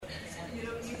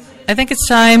I think it's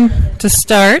time to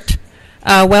start.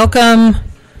 Welcome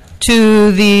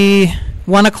to the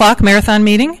 1 o'clock marathon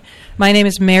meeting. My name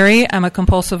is Mary. I'm a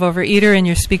compulsive overeater and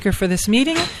your speaker for this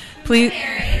meeting. Please,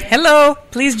 hello.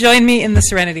 Please join me in the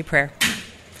serenity prayer.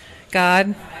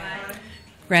 God,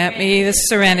 grant me the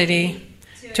serenity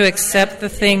to accept the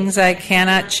things I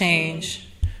cannot change,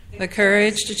 the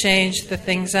courage to change the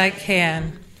things I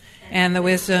can, and the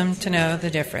wisdom to know the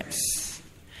difference.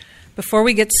 Before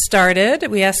we get started,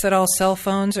 we ask that all cell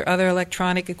phones or other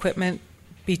electronic equipment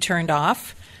be turned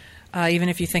off. Even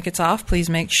if you think it's off, please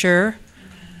make sure.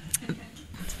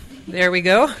 There we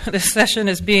go. This session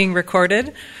is being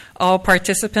recorded. All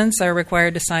participants are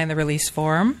required to sign the release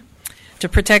form. To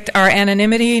protect our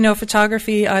anonymity, no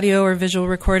photography, audio, or visual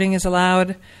recording is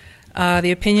allowed.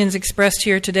 The opinions expressed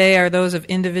here today are those of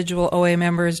individual OA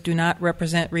members, do not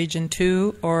represent Region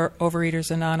 2 or Overeaters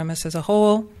Anonymous as a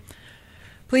whole.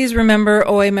 Please remember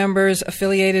OA members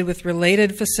affiliated with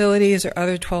related facilities or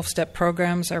other 12-step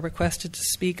programs are requested to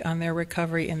speak on their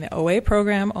recovery in the OA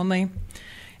program only.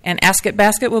 And Ask It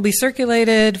Basket will be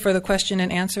circulated for the question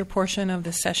and answer portion of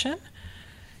this session.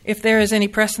 If there is any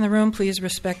press in the room, please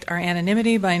respect our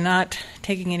anonymity by not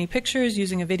taking any pictures,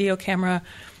 using a video camera,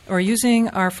 or using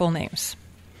our full names.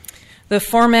 The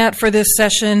format for this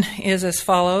session is as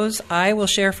follows. I will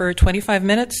share for 25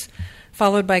 minutes,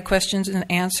 followed by questions and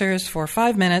answers for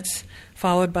 5 minutes,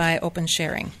 followed by open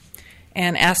sharing.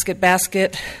 And Ask It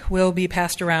Basket will be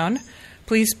passed around.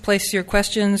 Please place your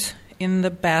questions in the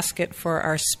basket for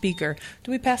our speaker.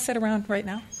 Do we pass that around right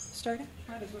now? Starting?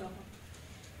 Might as well.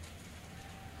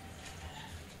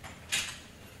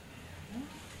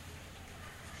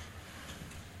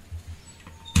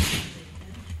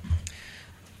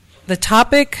 The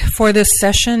topic for this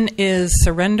session is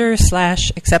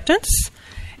surrender/acceptance.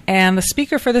 And the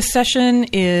speaker for this session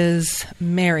is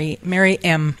Mary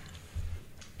M.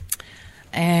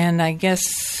 And I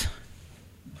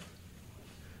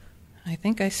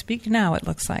think I speak now, it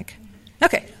looks like.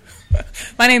 Okay.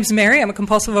 My name's Mary. I'm a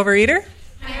compulsive overeater.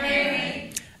 Hi,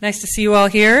 Mary. Nice to see you all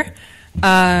here.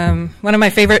 One of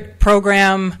my favorite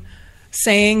program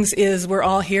sayings is, we're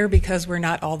all here because we're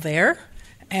not all there.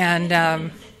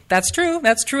 And that's true.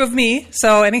 That's true of me.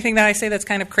 So anything that I say that's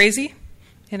kind of crazy,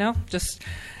 just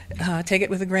take it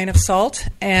with a grain of salt.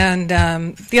 And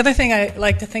the other thing I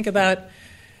like to think about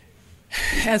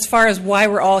as far as why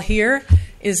we're all here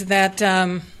is that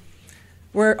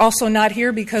we're also not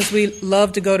here because we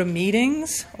love to go to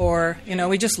meetings or,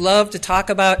 we just love to talk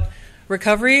about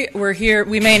recovery. We're here,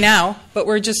 we may now, but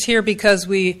we're just here because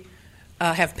we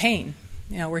have pain.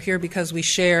 We're here because we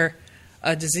share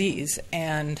a disease,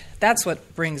 and that's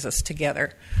what brings us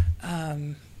together.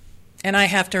 And I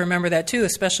have to remember that too,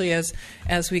 especially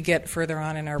as we get further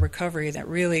on in our recovery, that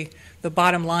really the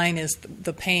bottom line is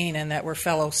the pain, and that we're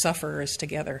fellow sufferers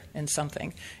together in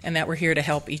something, and that we're here to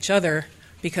help each other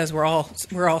because we're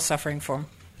all suffering from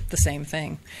the same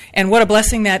thing. And what a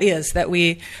blessing that is, that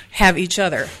we have each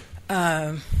other.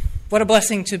 What a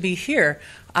blessing to be here.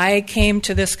 I came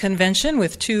to this convention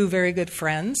with two very good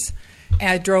friends.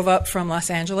 I drove up from Los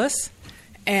Angeles,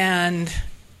 and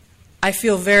I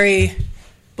feel very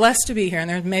blessed to be here. And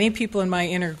there's many people in my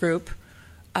inner group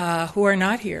who are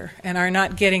not here and are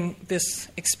not getting this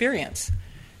experience.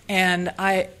 And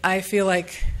I feel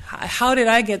like, how did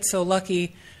I get so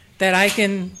lucky that I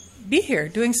can be here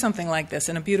doing something like this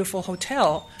in a beautiful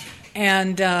hotel?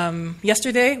 And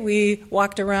yesterday we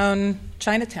walked around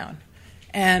Chinatown.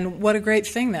 And what a great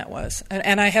thing that was.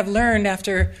 And I have learned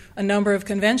after a number of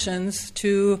conventions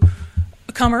to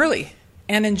come early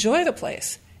and enjoy the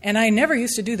place. And I never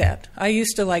used to do that. I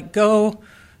used to go,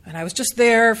 and I was just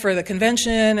there for the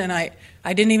convention, and I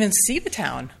didn't even see the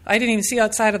town. I didn't even see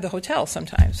outside of the hotel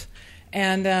sometimes.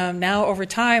 And now over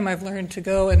time I've learned to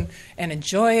go and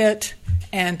enjoy it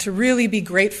and to really be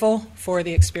grateful for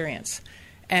the experience.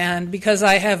 And because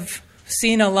I have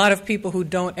seen a lot of people who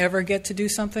don't ever get to do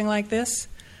something like this,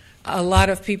 a lot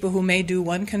of people who may do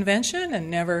one convention and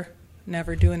never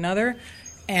do another.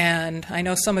 And I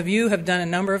know some of you have done a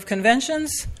number of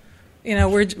conventions.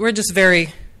 We're just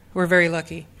very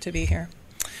lucky to be here.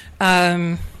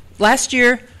 Last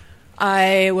year,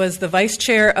 I was the vice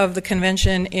chair of the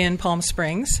convention in Palm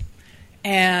Springs,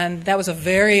 and that was a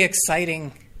very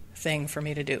exciting thing for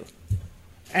me to do,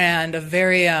 and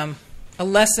a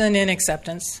lesson in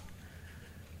acceptance.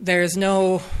 There's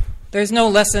no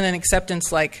lesson in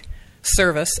acceptance like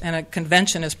service, and a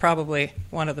convention is probably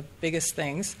one of the biggest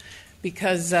things,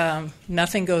 because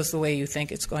nothing goes the way you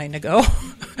think it's going to go.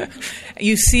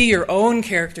 You see your own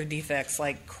character defects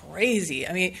like crazy.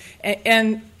 I mean,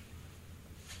 and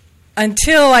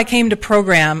until I came to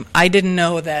program, I didn't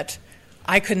know that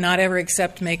I could not ever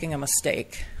accept making a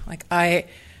mistake. Like I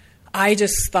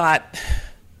just thought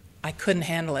I couldn't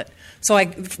handle it. So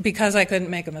because I couldn't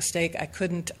make a mistake, I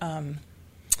couldn't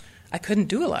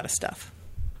do a lot of stuff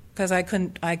because I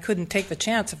couldn't take the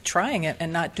chance of trying it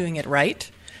and not doing it right.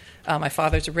 My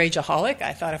father's a rageaholic.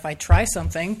 I thought if I try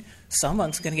something,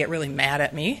 someone's going to get really mad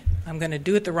at me. I'm going to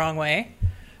do it the wrong way.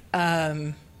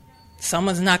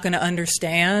 Someone's not going to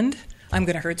understand. I'm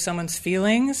going to hurt someone's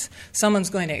feelings. Someone's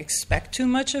going to expect too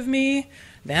much of me.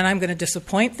 Then I'm going to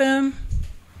disappoint them.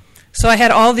 So I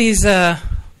had all these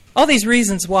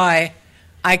reasons why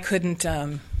I couldn't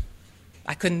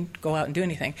go out and do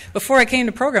anything. Before I came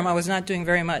to program, I was not doing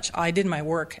very much. I did my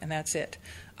work, and that's it.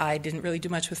 I didn't really do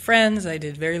much with friends. I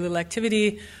did very little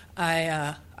activity.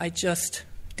 I just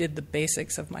did the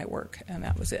basics of my work, and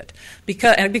that was it.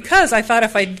 Because I thought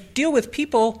if I deal with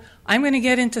people, I'm going to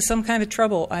get into some kind of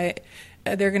trouble.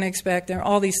 They're going to expect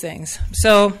all these things.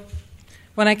 So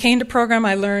when I came to program,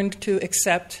 I learned to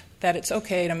accept that it's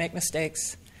okay to make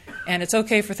mistakes, and it's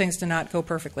okay for things to not go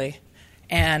perfectly.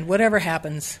 And whatever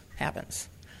happens, happens.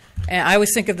 And I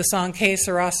always think of the song, Que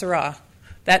Sera, Sera.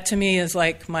 That to me is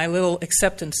like my little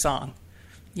acceptance song.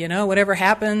 You know, whatever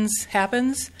happens,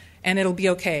 happens, and it'll be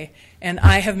okay. And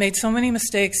I have made so many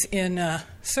mistakes in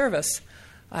service.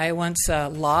 I once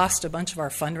lost a bunch of our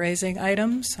fundraising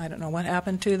items. I don't know what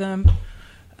happened to them.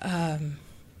 I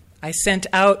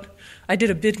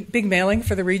did a big mailing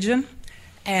for the region,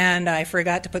 and I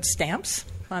forgot to put stamps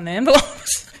on the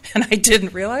envelopes, and I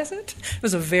didn't realize it. It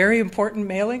was a very important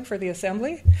mailing for the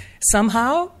assembly.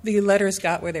 Somehow, the letters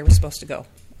got where they were supposed to go.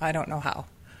 I don't know how.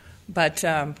 But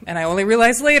and I only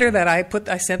realized later that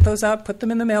I sent those out, put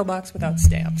them in the mailbox without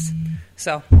stamps.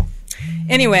 So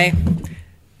anyway,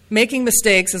 making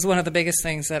mistakes is one of the biggest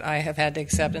things that I have had to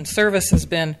accept, and service has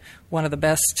been one of the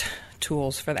best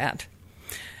tools for that.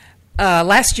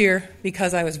 Last year,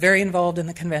 because I was very involved in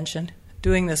the convention,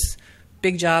 doing this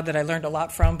big job that I learned a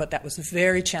lot from, but that was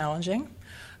very challenging,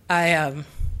 I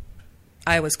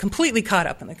was completely caught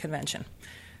up in the convention.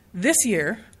 This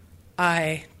year,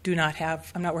 I'm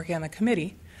not working on the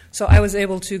committee, so I was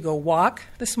able to go walk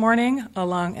this morning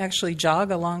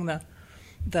jog along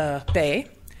the bay,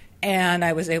 and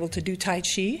I was able to do Tai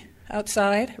Chi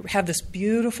outside, have this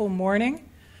beautiful morning,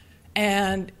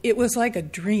 and it was like a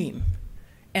dream.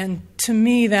 And to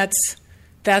me,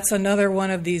 that's another one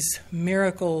of these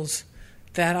miracles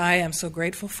that I am so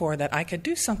grateful for, that I could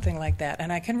do something like that,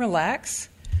 and I can relax,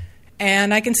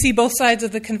 and I can see both sides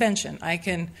of the convention. I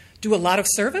can do a lot of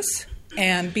service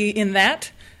and be in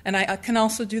that, and I can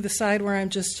also do the side where I'm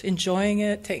just enjoying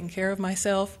it, taking care of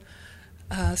myself.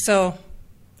 So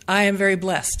I am very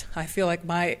blessed. I feel like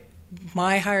my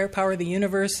higher power, the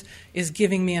universe, is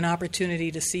giving me an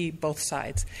opportunity to see both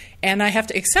sides. And I have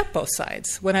to accept both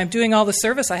sides. When I'm doing all the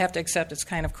service, I have to accept it's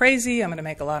kind of crazy. I'm going to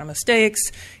make a lot of mistakes.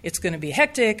 It's going to be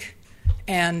hectic.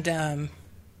 And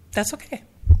that's okay.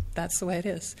 That's the way it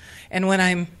is. And when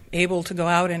I'm able to go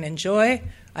out and enjoy,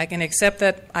 I can accept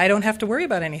that I don't have to worry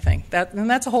about anything.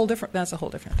 That's a whole different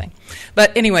thing.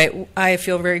 But anyway, I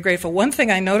feel very grateful. One thing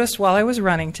I noticed while I was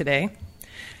running today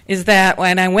is that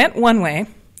when I went one way,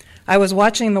 I was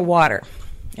watching the water,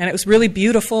 and it was really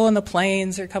beautiful, and the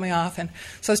planes are coming off, and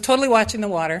so I was totally watching the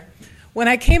water. When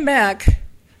I came back,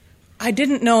 I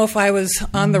didn't know if I was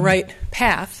on the right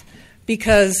path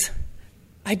because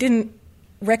I didn't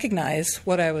recognize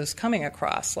what I was coming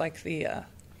across, like the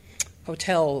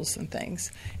hotels and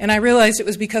things. And I realized it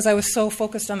was because I was so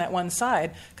focused on that one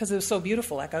side because it was so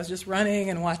beautiful. Like I was just running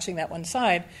and watching that one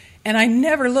side, and I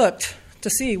never looked to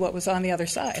see what was on the other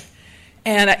side.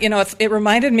 And, it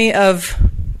reminded me of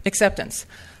acceptance,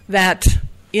 that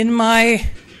in my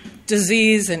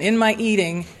disease and in my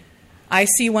eating, I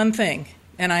see one thing,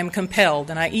 and I'm compelled,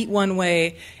 and I eat one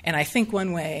way, and I think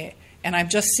one way, and I'm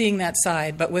just seeing that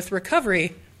side. But with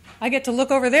recovery, I get to look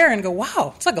over there and go,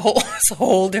 wow, it's a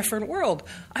whole different world.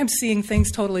 I'm seeing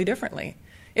things totally differently.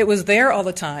 It was there all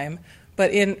the time,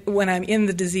 but when I'm in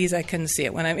the disease, I couldn't see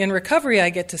it. When I'm in recovery, I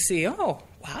get to see, oh,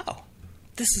 wow.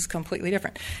 This is completely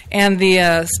different. And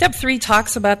the step 3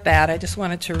 talks about that. I just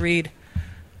wanted to read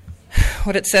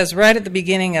what it says right at the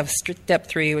beginning of step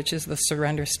 3, which is the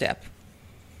surrender step.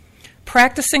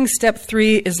 Practicing step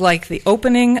 3 is like the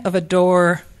opening of a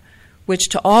door which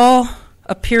to all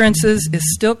appearances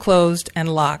is still closed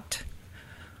and locked.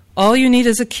 All you need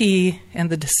is a key and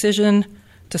the decision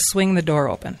to swing the door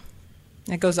open.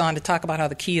 It goes on to talk about how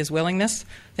the key is willingness.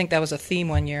 I think that was a theme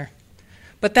one year.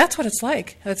 But that's what it's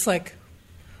like. It's like,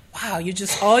 wow,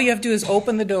 all you have to do is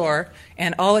open the door,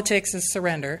 and all it takes is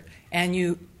surrender, and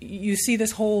you see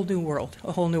this whole new world,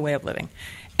 a whole new way of living.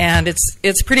 And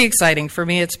it's pretty exciting. For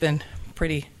me, it's been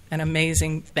pretty an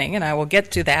amazing thing, and I will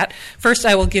get to that. First,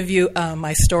 I will give you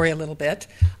my story a little bit.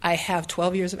 I have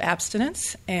 12 years of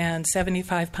abstinence and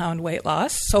 75-pound weight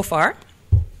loss so far.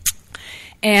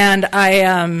 And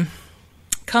I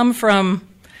come from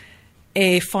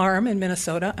a farm in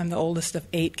Minnesota. I'm the oldest of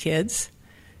 8 kids.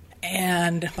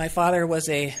 And my father was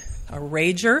a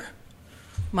rager.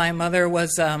 My mother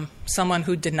was someone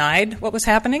who denied what was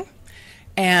happening.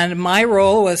 And my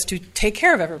role was to take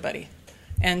care of everybody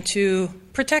and to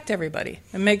protect everybody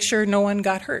and make sure no one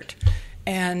got hurt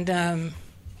and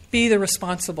be the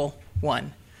responsible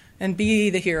one and be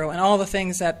the hero and all the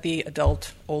things that the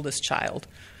adult oldest child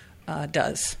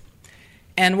does.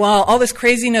 And while all this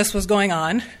craziness was going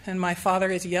on, and my father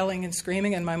is yelling and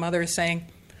screaming, and my mother is saying,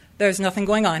 "There's nothing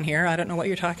going on here. I don't know what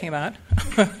you're talking about."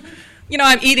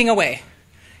 I'm eating away.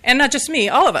 And not just me,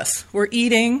 all of us. We're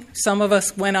eating. Some of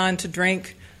us went on to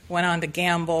drink, went on to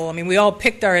gamble. I mean, we all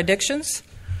picked our addictions,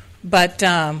 but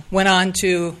went on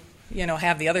to,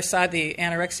 have the other side, the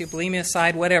anorexia, bulimia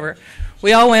side, whatever.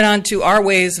 We all went on to our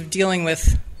ways of dealing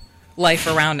with life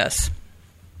around us.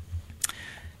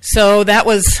 So that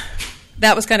was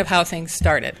kind of how things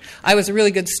started. I was a really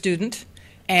good student,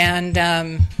 and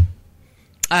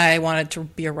I wanted to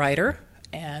be a writer,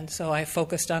 and so I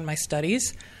focused on my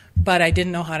studies, but I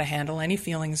didn't know how to handle any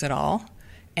feelings at all,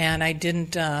 and I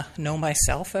didn't know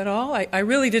myself at all. I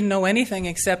really didn't know anything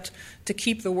except to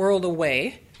keep the world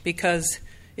away because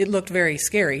it looked very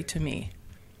scary to me.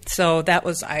 So that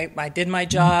was, I did my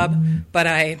job, but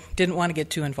I didn't want to get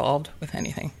too involved with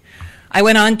anything. I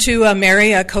went on to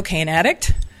marry a cocaine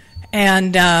addict,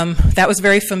 and that was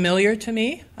very familiar to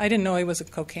me. I didn't know he was a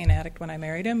cocaine addict when I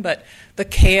married him, but the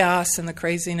chaos and the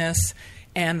craziness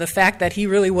and the fact that he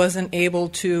really wasn't able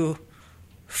to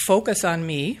focus on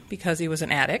me because he was an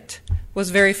addict was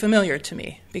very familiar to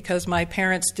me because my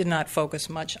parents did not focus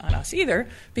much on us either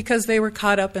because they were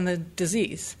caught up in the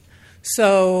disease.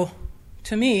 So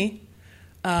to me,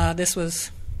 this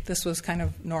was kind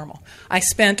of normal. I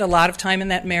spent a lot of time in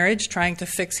that marriage trying to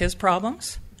fix his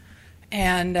problems,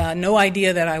 and no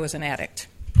idea that I was an addict,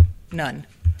 none.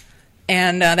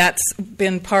 And that's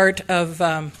been part of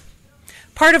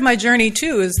my journey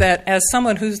too. Is that as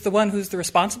someone who's the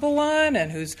responsible one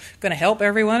and who's going to help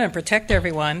everyone and protect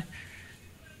everyone,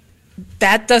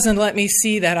 that doesn't let me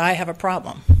see that I have a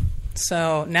problem.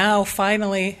 So now,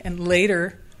 finally, and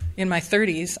later in my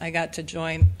 30s, I got to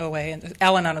join OA, and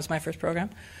Al-Anon was my first program.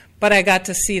 But I got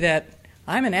to see that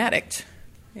I'm an addict,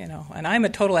 and I'm a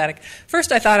total addict.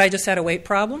 First, I thought I just had a weight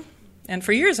problem, and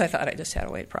for years I thought I just had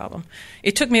a weight problem.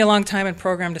 It took me a long time in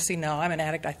program to see, no, I'm an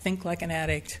addict. I think like an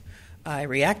addict. I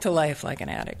react to life like an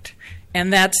addict,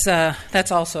 and that's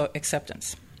also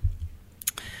acceptance.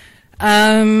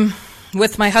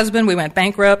 With my husband, we went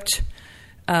bankrupt.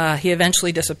 He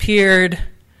eventually disappeared,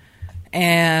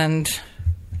 and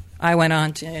I went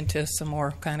on into some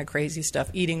more kind of crazy stuff,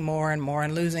 eating more and more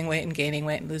and losing weight and gaining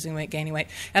weight and losing weight, gaining weight.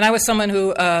 And I was someone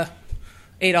who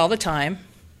ate all the time,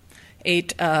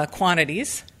 ate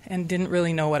quantities, and didn't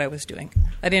really know what I was doing.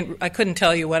 I couldn't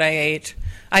tell you what I ate.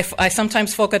 I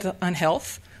sometimes focused on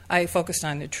health. I focused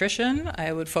on nutrition.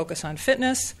 I would focus on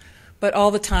fitness, but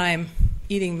all the time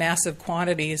eating massive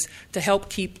quantities to help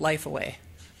keep life away,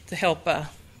 to help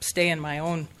stay in my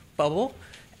own bubble,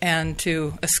 and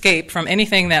to escape from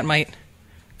anything that might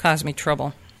cause me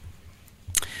trouble.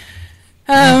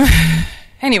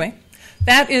 Anyway,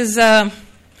 that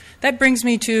brings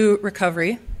me to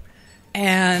recovery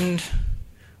and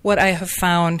what I have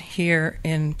found here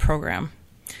in program,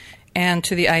 and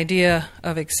to the idea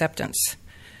of acceptance.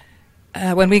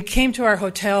 When we came to our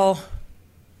hotel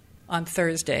on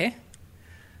Thursday,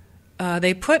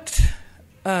 they put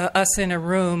us in a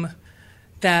room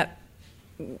that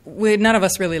none of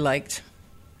us really liked.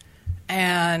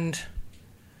 And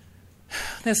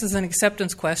this is an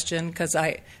acceptance question because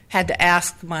I had to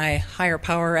ask my higher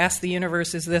power, ask the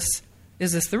universe, is this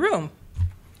the room?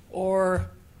 Or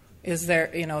is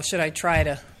there, should I try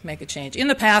to make a change? In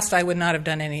the past, I would not have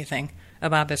done anything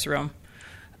about this room.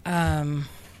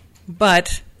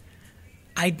 But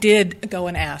I did go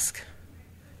and ask.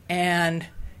 And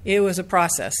it was a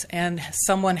process. And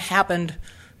someone happened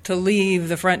to leave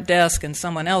the front desk, and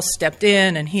someone else stepped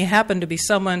in, and he happened to be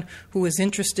someone who was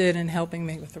interested in helping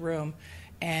me with the room.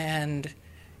 And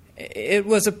it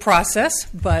was a process,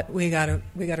 but we got a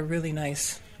really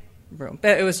nice room.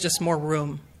 It was just more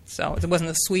room, so it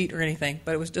wasn't a suite or anything,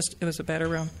 but it was a better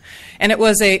room. And it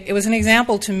was an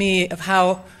example to me of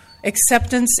how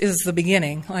acceptance is the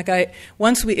beginning.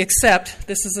 Once we accept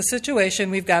this is a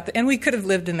situation we've got, and we could have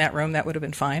lived in that room, that would have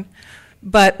been fine.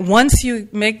 But once you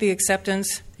make the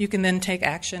acceptance, you can then take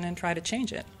action and try to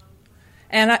change it.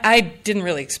 And I didn't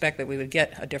really expect that we would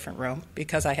get a different room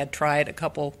because I had tried a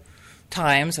couple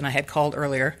times and I had called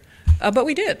earlier, but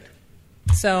we did.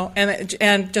 So,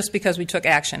 and just because we took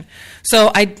action.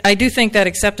 So I do think that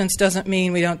acceptance doesn't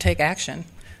mean we don't take action.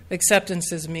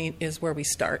 Acceptance is where we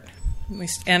start.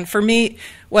 And for me,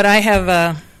 what I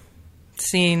have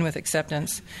seen with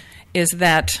acceptance is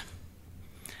that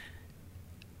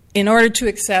in order to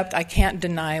accept, I can't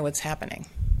deny what's happening.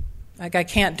 Like, I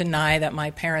can't deny that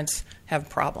my parents have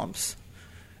problems.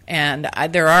 And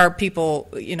there are people,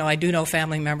 I do know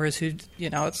family members who,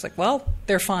 it's like, well,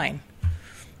 they're fine.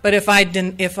 But if I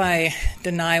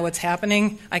deny what's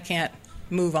happening, I can't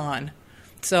move on.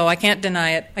 So I can't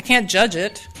deny it. I can't judge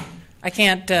it. I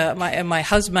can't.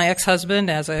 My ex-husband,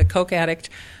 as a coke addict,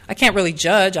 I can't really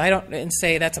judge. And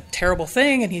say that's a terrible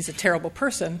thing and he's a terrible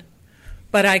person.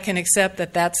 But I can accept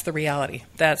that that's the reality.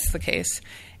 That's the case,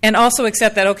 and also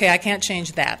accept that I can't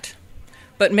change that,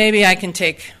 but maybe I can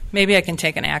take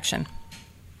an action.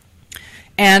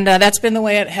 And that's been the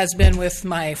way it has been with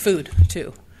my food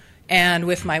too. And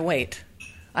with my weight,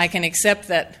 I can accept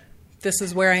that this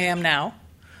is where I am now.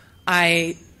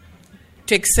 To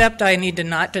accept, I need to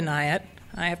not deny it.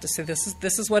 I have to say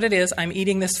this is what it is. I'm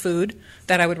eating this food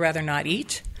that I would rather not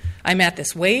eat. I'm at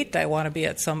this weight. I want to be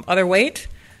at some other weight.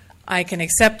 I can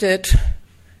accept it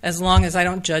as long as I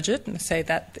don't judge it and say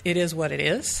that it is what it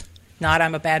is, not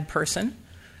I'm a bad person.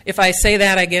 If I say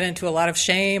that, I get into a lot of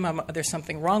shame. There's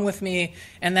something wrong with me,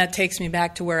 and that takes me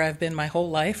back to where I've been my whole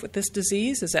life with this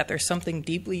disease, is that there's something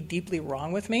deeply, deeply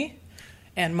wrong with me,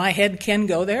 and my head can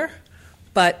go there,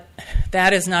 but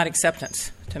that is not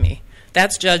acceptance to me.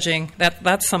 That's judging.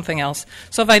 That's something else.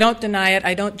 So if I don't deny it,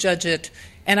 I don't judge it,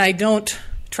 and I don't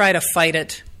try to fight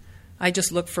it, I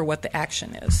just look for what the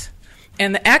action is.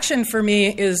 And the action for me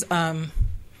is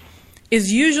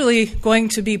usually going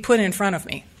to be put in front of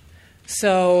me.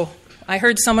 So I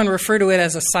heard someone refer to it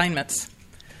as assignments.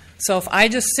 So if I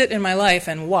just sit in my life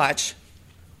and watch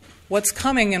what's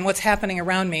coming and what's happening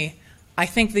around me, I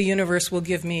think the universe will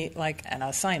give me like an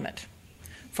assignment.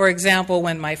 For example,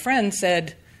 when my friend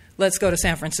said, let's go to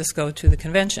San Francisco to the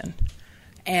convention,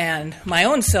 and my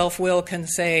own self-will can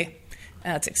say,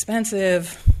 that's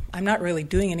expensive, I'm not really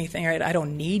doing anything right, I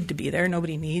don't need to be there,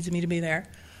 nobody needs me to be there.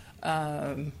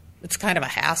 It's kind of a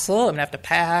hassle, I'm going to have to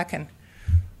pack.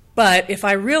 But if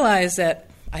I realize that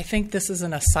I think this is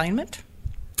an assignment,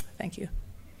 thank you,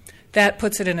 that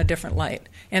puts it in a different light.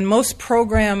 And most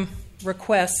program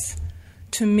requests,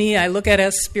 to me, I look at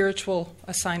as spiritual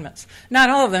assignments. Not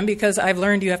all of them, because I've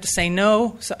learned you have to say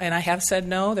no, and I have said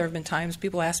no. There have been times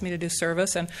people ask me to do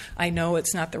service, and I know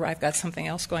it's not the right, I've got something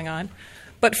else going on.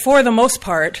 But for the most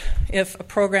part, if a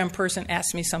program person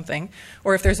asks me something,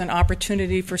 or if there's an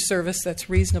opportunity for service that's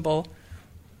reasonable,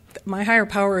 my higher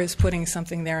power is putting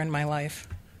something there in my life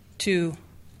to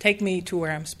take me to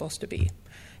where I'm supposed to be.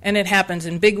 And it happens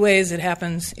in big ways, it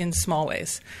happens in small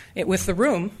ways. With the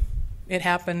room, it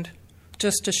happened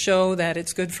just to show that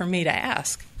it's good for me to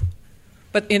ask.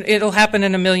 But it'll happen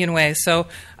in a million ways. So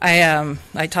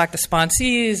I talk to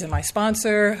sponsees and my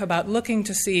sponsor about looking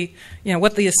to see,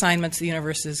 what the assignments the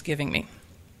universe is giving me.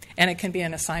 And it can be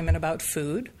an assignment about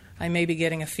food. I may be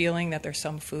getting a feeling that there's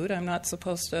some food I'm not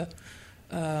supposed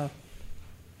to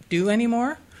do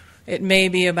anymore. It may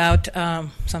be about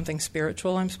something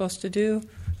spiritual I'm supposed to do.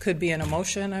 Could be an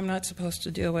emotion I'm not supposed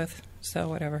to deal with. So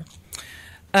whatever.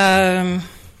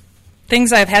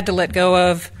 Things I've had to let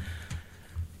go of.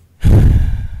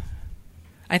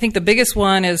 I think the biggest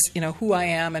one is, who I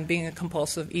am and being a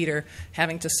compulsive eater,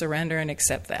 having to surrender and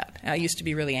accept that. I used to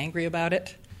be really angry about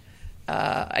it.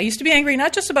 I used to be angry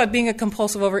not just about being a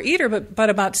compulsive overeater, but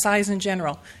about size in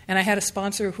general. And I had a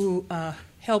sponsor who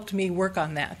helped me work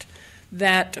on that.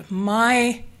 That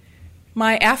my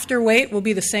after weight will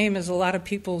be the same as a lot of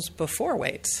people's before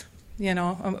weights.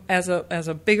 As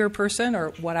a bigger person,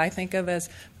 or what I think of as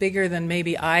bigger than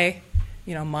maybe my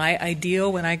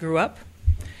ideal when I grew up.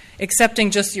 Accepting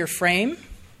just your frame,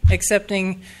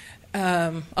 accepting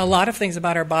a lot of things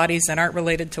about our bodies that aren't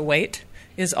related to weight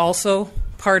is also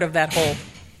part of that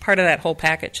whole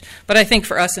package. But I think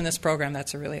for us in this program,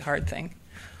 that's a really hard thing.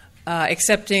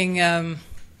 Accepting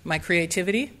my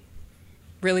creativity,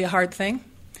 really a hard thing.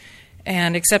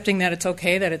 And accepting that it's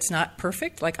okay that it's not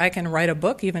perfect. Like, I can write a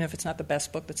book even if it's not the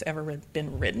best book that's ever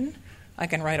been written. I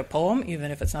can write a poem even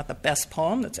if it's not the best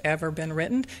poem that's ever been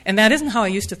written. And that isn't how I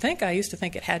used to think. I used to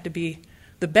think it had to be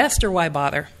the best, or why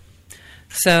bother?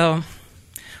 So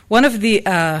one of the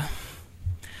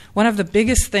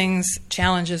biggest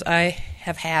challenges I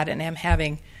have had and am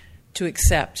having to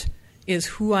accept is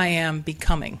who I am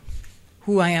becoming,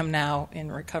 who I am now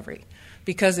in recovery,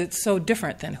 because it's so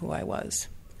different than who I was.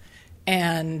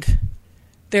 And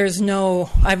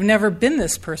I've never been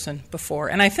this person before.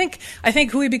 And I think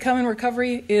who we become in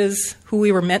recovery is who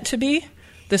we were meant to be.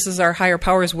 This is our higher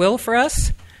power's will for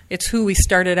us. It's who we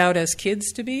started out as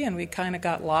kids to be, and we kind of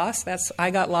got lost.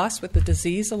 I got lost with the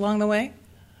disease along the way.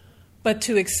 But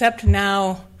to accept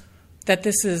now that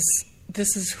this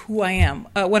is who I am.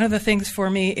 One of the things for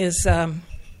me is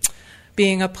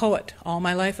being a poet. All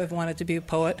my life I've wanted to be a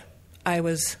poet. I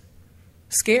was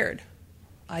scared.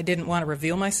 I didn't want to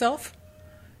reveal myself,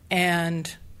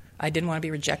 and I didn't want to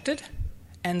be rejected.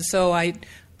 And so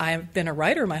I've been a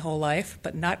writer my whole life,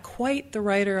 but not quite the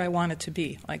writer I wanted to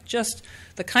be. Like just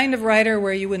the kind of writer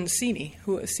where you wouldn't see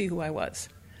who I was.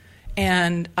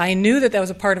 And I knew that was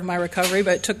a part of my recovery,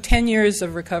 but it took 10 years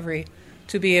of recovery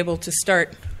to be able to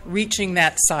start reaching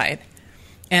that side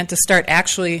and to start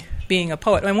actually being a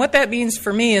poet. And what that means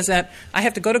for me is that I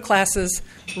have to go to classes,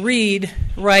 read,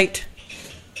 write,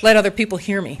 let other people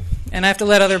hear me. And I have to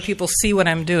let other people see what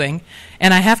I'm doing.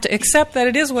 And I have to accept that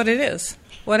it is what it is.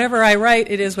 Whatever I write,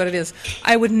 it is what it is.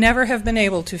 I would never have been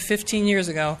able to, 15 years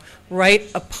ago, write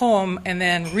a poem and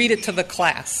then read it to the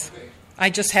class. I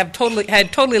just had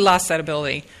totally lost that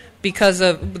ability because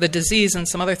of the disease and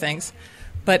some other things.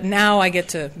 But now I get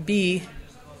to be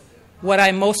what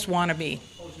I most want to be.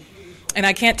 And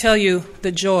I can't tell you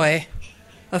the joy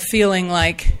of feeling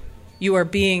like you are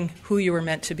being who you were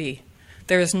meant to be.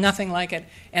 There is nothing like it.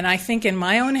 And I think in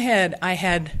my own head I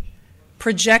had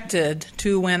projected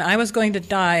to when I was going to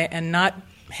die and not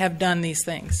have done these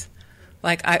things.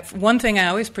 One thing I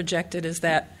always projected is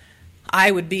that I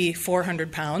would be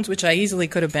 400 pounds, which I easily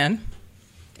could have been.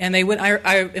 And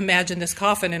I imagined this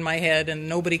coffin in my head and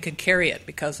nobody could carry it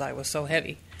because I was so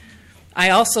heavy.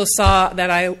 I also saw that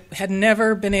I had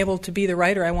never been able to be the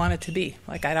writer I wanted to be.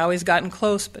 Like I'd always gotten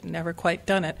close but never quite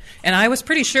done it. And I was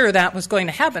pretty sure that was going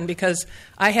to happen because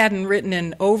I hadn't written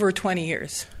in over 20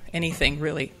 years anything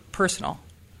really personal.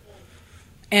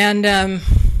 And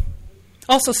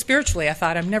also spiritually, I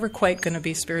thought I'm never quite going to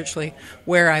be spiritually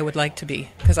where I would like to be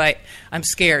because I'm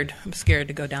scared. I'm scared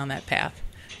to go down that path.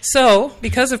 So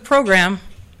because of program,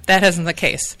 that isn't the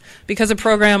case. Because of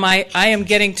program, I am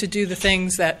getting to do the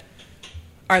things that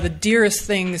are the dearest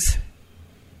things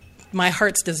my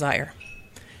heart's desire.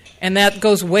 And that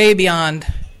goes way beyond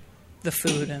the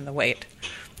food and the weight.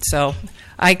 So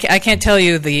I can't tell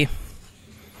you the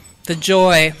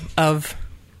joy of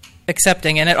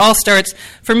accepting. And it all starts,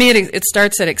 for me, it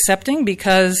starts at accepting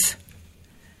because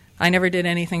I never did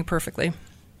anything perfectly.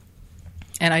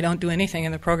 And I don't do anything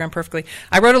in the program perfectly.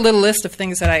 I wrote a little list of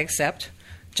things that I accept,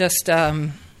 just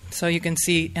so you can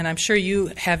see, and I'm sure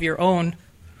you have your own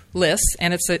lists,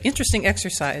 and it's an interesting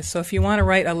exercise. So if you want to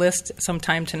write a list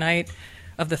sometime tonight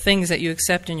of the things that you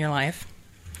accept in your life.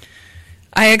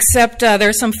 I accept there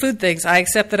are some food things. I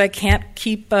accept that I can't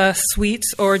keep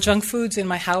sweets or junk foods in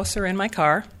my house or in my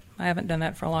car. I haven't done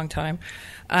that for a long time.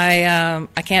 I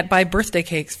can't buy birthday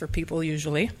cakes for people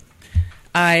usually.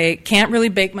 I can't really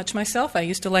bake much myself. I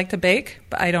used to like to bake,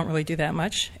 but I don't really do that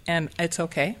much, and it's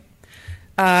okay.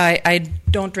 I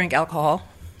don't drink alcohol.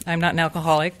 I'm not an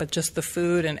alcoholic, but just the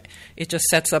food, and it just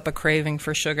sets up a craving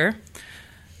for sugar.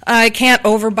 I can't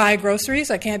overbuy groceries.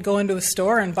 I can't go into a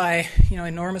store and buy,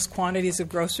 enormous quantities of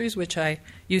groceries, which I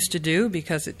used to do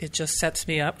because it just sets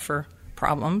me up for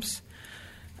problems.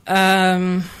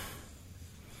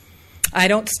 I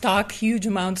don't stock huge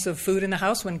amounts of food in the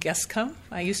house when guests come.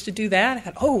 I used to do that. I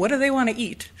thought, what do they want to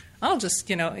eat? I'll just,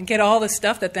 get all the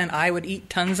stuff that then I would eat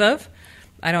tons of.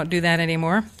 I don't do that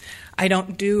anymore. I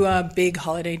don't do big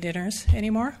holiday dinners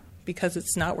anymore because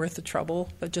it's not worth the trouble,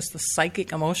 but just the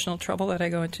psychic, emotional trouble that I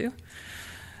go into.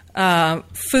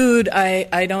 Food,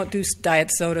 I don't do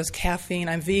diet sodas, caffeine.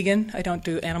 I'm vegan. I don't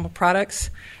do animal products.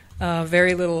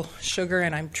 Very little sugar,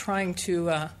 and I'm trying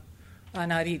to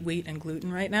not eat wheat and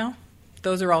gluten right now.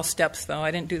 Those are all steps, though.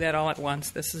 I didn't do that all at once.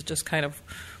 This is just kind of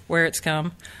where it's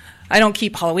come. I don't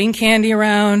keep Halloween candy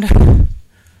around.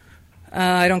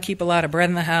 I don't keep a lot of bread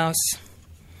in the house.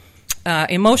 Some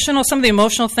of the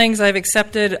emotional things I've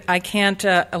accepted, I can't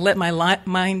let my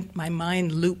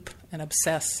mind loop and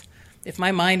obsess. If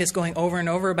my mind is going over and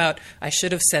over about, I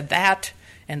should have said that,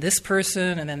 and this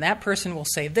person, and then that person will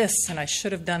say this, and I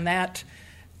should have done that,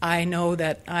 I know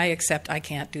that I accept I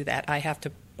can't do that. I have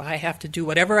to do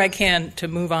whatever I can to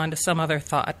move on to some other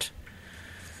thought.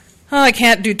 I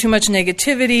can't do too much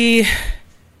negativity.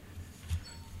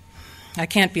 I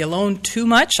can't be alone too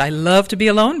much. I love to be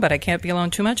alone, but I can't be alone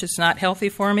too much. It's not healthy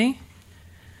for me.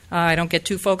 I don't get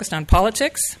too focused on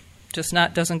politics. Just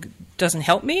doesn't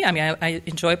help me. I mean, I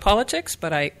enjoy politics,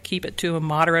 but I keep it to a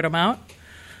moderate amount.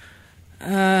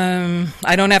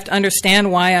 I don't have to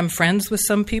understand why I'm friends with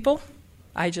some people.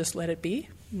 I just let it be,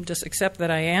 and just accept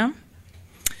that I am.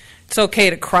 It's okay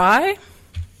to cry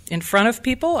in front of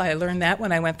people. I learned that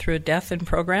when I went through a death in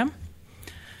program.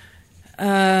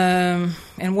 And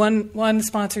one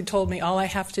sponsor told me all I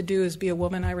have to do is be a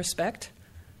woman I respect.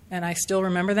 And I still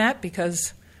remember that,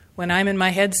 because when I'm in my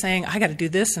head saying, I got to do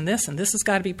this and this has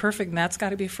got to be perfect and that's got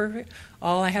to be perfect,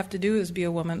 all I have to do is be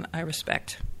a woman I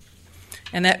respect.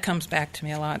 And that comes back to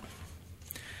me a lot.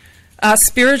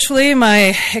 Spiritually,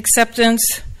 my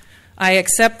acceptance, I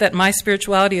accept that my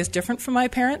spirituality is different from my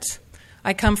parents.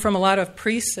 I come from a lot of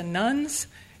priests and nuns,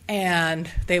 and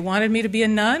they wanted me to be a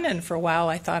nun, and for a while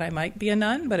I thought I might be a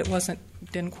nun, but it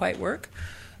didn't quite work.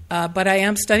 But I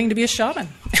am studying to be a shaman,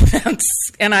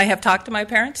 and I have talked to my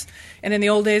parents, and in the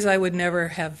old days I would never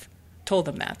have told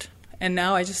them that. And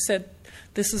now I just said,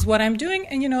 this is what I'm doing,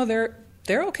 and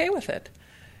they're okay with it.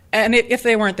 And if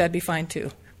they weren't, that'd be fine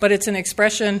too. But it's an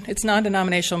expression, it's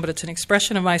non-denominational, but it's an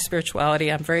expression of my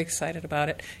spirituality. I'm very excited about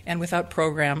it. And without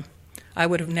program, I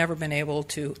would have never been able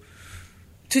to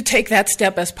take that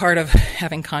step as part of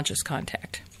having conscious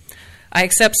contact. I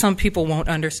accept some people won't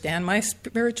understand my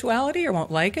spirituality or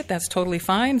won't like it. That's totally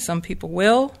fine. Some people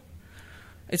will.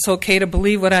 It's okay to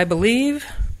believe what I believe.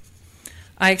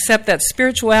 I accept that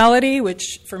spirituality,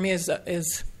 which for me is a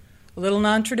little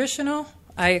non-traditional,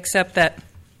 I accept that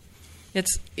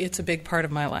it's a big part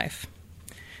of my life.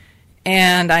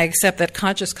 And I accept that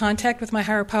conscious contact with my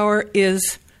higher power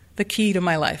is the key to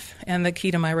my life and the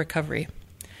key to my recovery.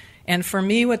 And for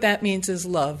me, what that means is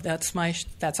love. That's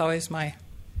always my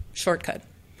shortcut.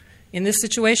 In this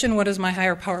situation, what does my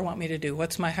higher power want me to do?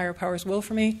 What's my higher power's will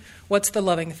for me? What's the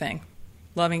loving thing?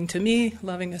 Loving to me,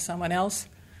 loving to someone else,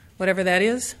 whatever that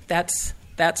is, that's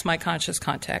my conscious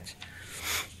contact.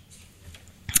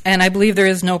 And I believe there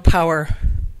is no power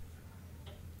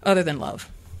other than love.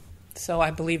 So I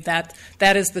believe that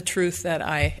is the truth that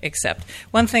I accept.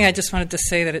 One thing I just wanted to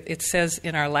say that it says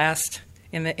in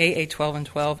the AA 12 and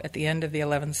 12 at the end of the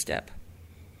 11th step.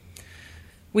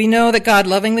 We know that God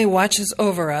lovingly watches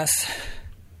over us.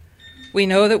 We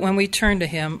know that when we turn to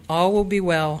Him, all will be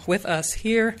well with us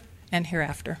here and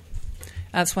hereafter.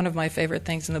 That's one of my favorite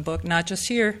things in the book. Not just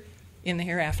here, in the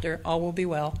hereafter, all will be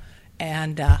well.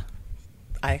 And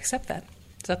I accept that.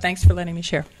 So thanks for letting me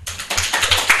share.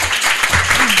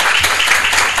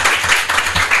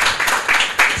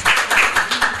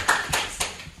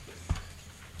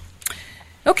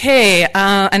 Okay,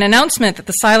 an announcement that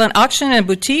the silent auction and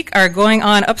boutique are going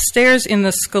on upstairs in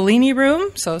the Scalini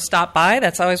room, so stop by.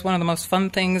 That's always one of the most fun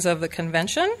things of the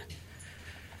convention.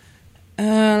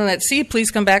 Let's see,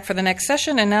 please come back for the next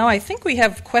session. And now I think we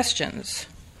have questions.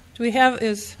 Are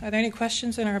there any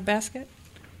questions in our basket?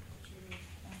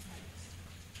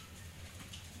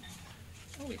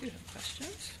 Oh, we do have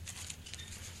questions.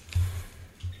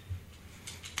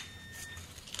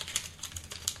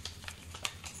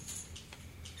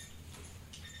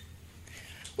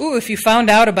 Ooh, if you found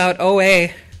out about OA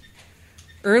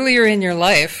earlier in your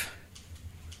life,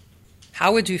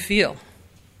 how would you feel?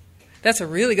 That's a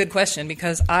really good question,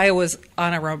 because I was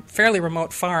on a fairly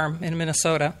remote farm in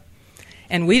Minnesota,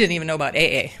 and we didn't even know about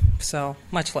AA, so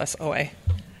much less OA.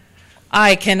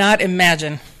 I cannot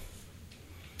imagine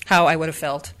how I would have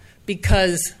felt,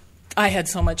 because I had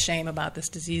so much shame about this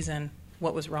disease and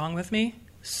what was wrong with me,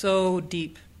 so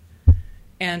deep.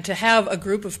 And to have a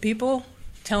group of people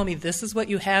tell me this is what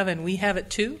you have and we have it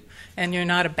too, and you're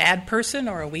not a bad person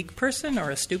or a weak person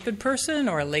or a stupid person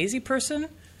or a lazy person,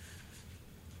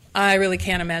 I really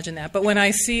can't imagine that. But when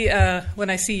I see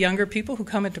younger people who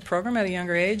come into program at a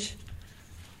younger age,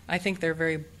 I think they're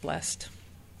very blessed.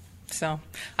 So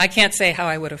I can't say how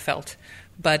I would have felt,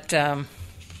 but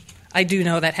I do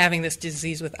know that having this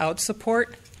disease without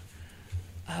support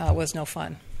was no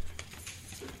fun.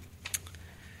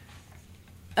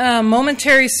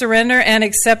 Momentary surrender and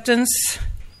acceptance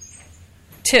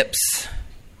tips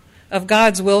of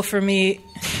God's will for me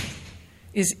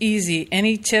is easy.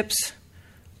 Any tips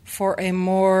for a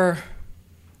more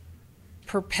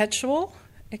perpetual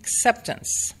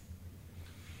acceptance?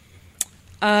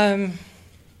 Well,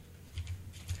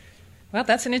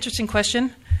 that's an interesting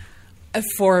question.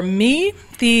 For me,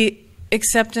 the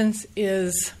acceptance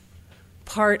is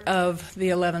part of the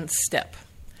 11th step.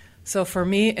 So for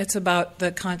me, it's about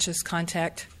the conscious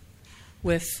contact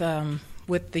with the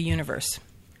universe.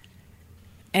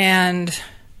 And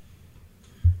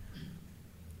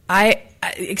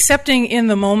accepting in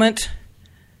the moment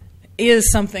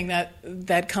is something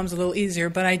that comes a little easier,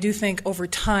 but I do think over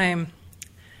time,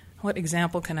 what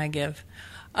example can I give?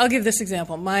 I'll give this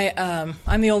example.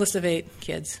 I'm the oldest of 8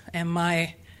 kids, and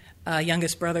my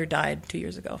youngest brother died 2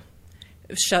 years ago.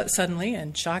 It was suddenly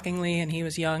and shockingly, and he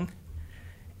was young.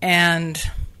 And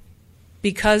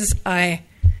because I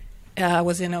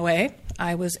was in OA,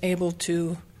 I was able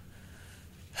to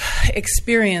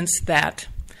experience that.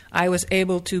 I was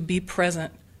able to be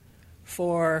present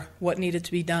for what needed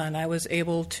to be done. I was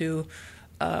able to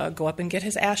go up and get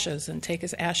his ashes and take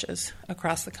his ashes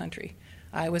across the country.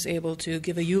 I was able to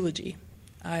give a eulogy.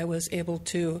 I was able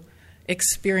to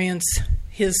experience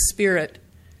his spirit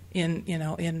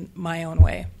in my own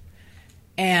way.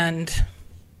 And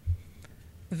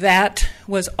that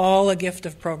was all a gift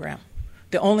of program.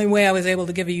 The only way I was able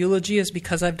to give a eulogy is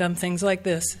because I've done things like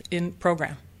this in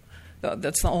program.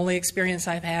 That's the only experience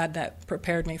I've had that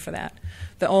prepared me for that.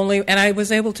 And I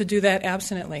was able to do that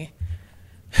abstinently.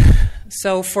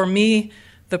 So for me,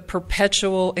 the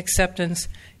perpetual acceptance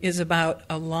is about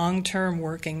a long-term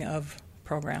working of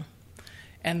program.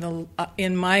 And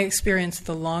in my experience,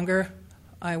 the longer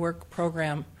I work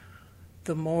program,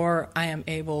 the more I am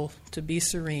able to be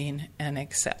serene and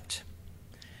accept.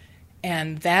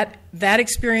 And that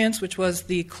experience, which was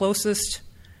the closest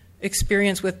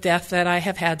experience with death that I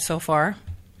have had so far,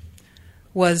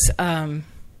 was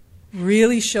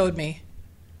really showed me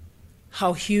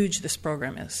how huge this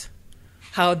program is,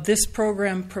 how this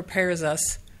program prepares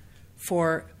us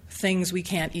for things we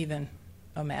can't even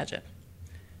imagine,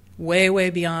 way,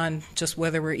 way beyond just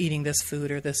whether we're eating this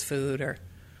food or this food.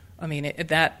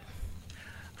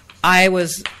 I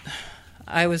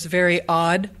was very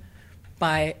awed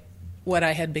by what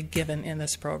I had been given in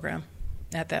this program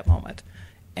at that moment,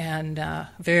 and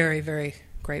very, very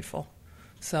grateful.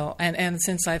 So, and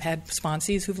since I've had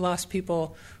sponsees who've lost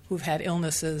people, who've had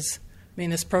illnesses,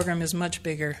 this program is much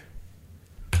bigger,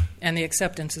 and the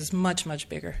acceptance is much, much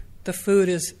bigger. The food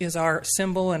is our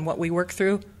symbol and what we work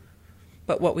through,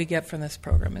 but what we get from this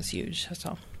program is huge.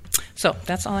 So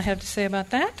that's all I have to say about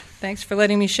that. Thanks for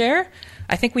letting me share.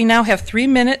 I think we now have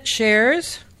 3-minute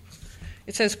shares.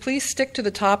 It says, please stick to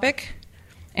the topic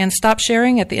and stop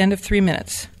sharing at the end of 3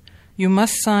 minutes. You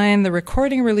must sign the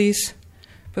recording release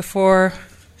before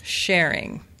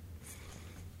sharing.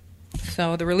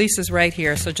 So the release is right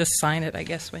here, so just sign it, I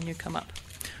guess, when you come up.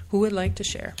 Who would like to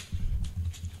share?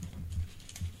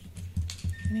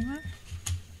 Anyone?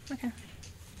 Okay.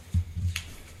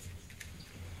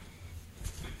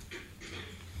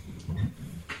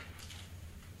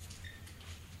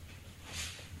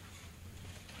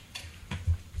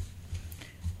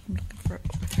 I'm looking for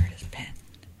where his pen.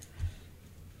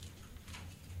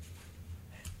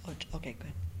 Oh, okay,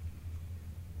 good.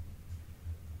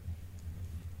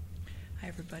 Hi,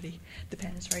 everybody. The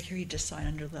pen is right here. You just sign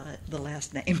under the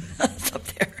last name. It's up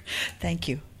there. Thank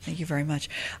you. Thank you very much.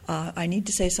 I need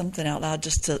to say something out loud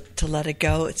just to let it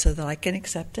go so that I can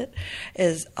accept it.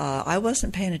 I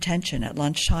wasn't paying attention at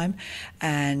lunchtime,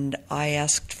 and I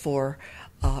asked for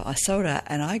a soda,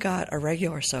 and I got a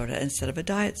regular soda instead of a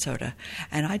diet soda,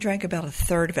 and I drank about a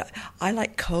third of it. I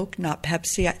like Coke, not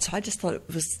Pepsi, so I just thought it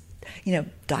was,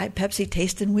 Diet Pepsi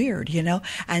tasting weird,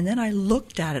 and then I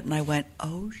looked at it and I went,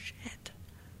 oh shit,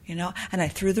 and I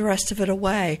threw the rest of it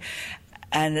away.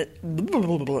 And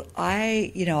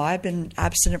I've been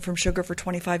abstinent from sugar for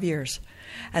 25 years,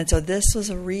 and so this was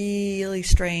a really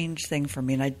strange thing for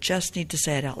me, and I just need to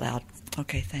say it out loud.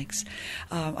 Okay, thanks.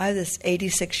 I have this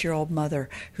 86-year-old mother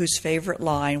whose favorite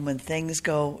line when things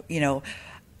go,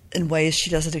 in ways she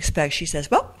doesn't expect, she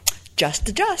says, well, just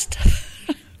adjust,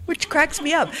 which cracks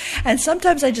me up. And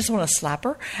sometimes I just want to slap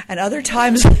her, and other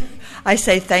times I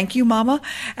say, thank you, Mama,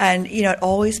 and, it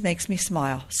always makes me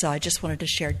smile. So I just wanted to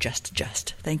share just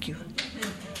adjust. Thank you.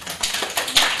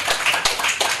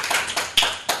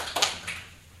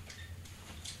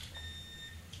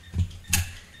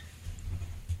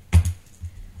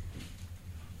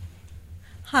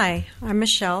 Hi, I'm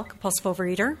Michelle, compulsive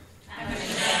overeater.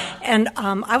 And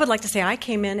I would like to say I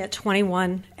came in at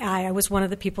 21. I was one of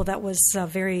the people that was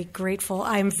very grateful.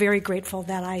 I'm very grateful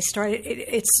that I started.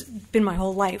 It's been my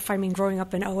whole life. Growing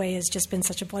up in OA has just been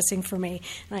such a blessing for me.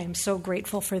 And I am so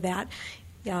grateful for that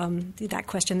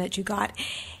question that you got.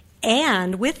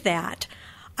 And with that,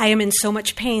 I am in so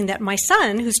much pain that my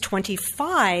son, who's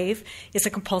 25, is a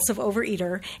compulsive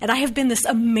overeater, and I have been this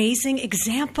amazing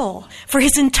example for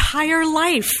his entire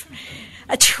life.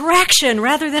 Attraction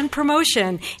rather than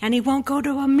promotion, and he won't go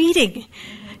to a meeting.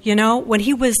 When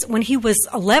he was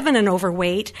 11 and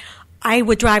overweight, I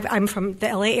would drive. I'm from the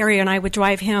LA area, and I would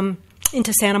drive him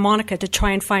into Santa Monica to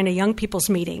try and find a young people's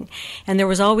meeting, and there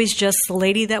was always just the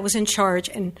lady that was in charge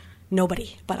and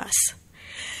nobody but us.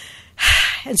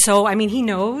 And so, he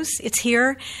knows it's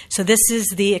here. So this is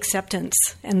the acceptance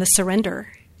and the surrender.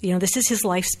 this is his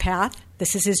life's path.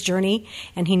 This is his journey,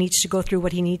 and he needs to go through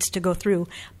what he needs to go through.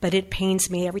 But it pains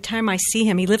me every time I see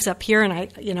him. He lives up here, and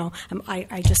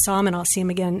I just saw him, and I'll see him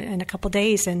again in a couple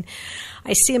days. And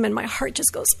I see him, and my heart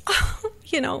just goes,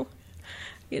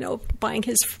 buying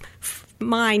his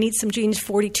I need some jeans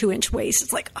 42-inch waist.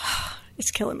 It's like,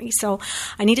 it's killing me. So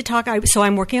I need to talk. So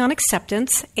I'm working on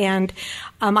acceptance. And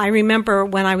I remember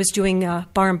when I was doing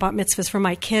bar and bat mitzvahs for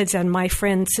my kids, and my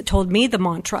friends told me the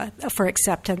mantra for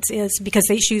acceptance is, because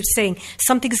she was saying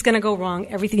something's going to go wrong.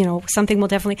 Everything, something will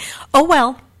definitely, oh,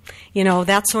 well.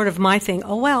 That's sort of my thing.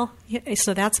 Oh, well.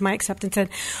 So that's my acceptance. And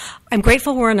I'm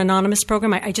grateful we're an anonymous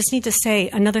program. I just need to say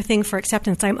another thing for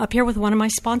acceptance. I'm up here with one of my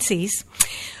sponsees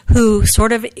who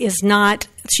sort of is not,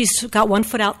 she's got one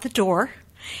foot out the door.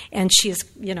 And she is,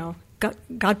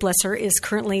 God bless her, is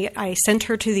currently, I sent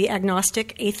her to the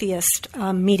agnostic atheist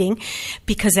meeting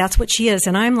because that's what she is.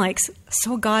 And I'm like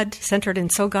so God-centered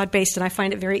and so God-based. And I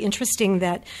find it very interesting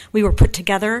that we were put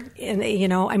together. And,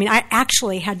 I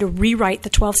actually had to rewrite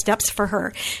the 12 steps for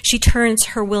her. She turns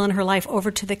her will and her life over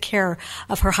to the care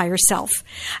of her higher self.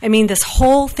 This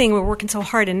whole thing, we're working so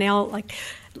hard. And now,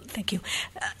 thank you.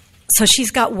 So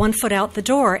she's got one foot out the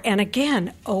door. And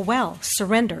again, oh, well,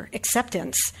 surrender,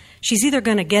 acceptance. She's either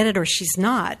going to get it or she's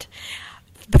not.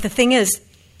 But the thing is,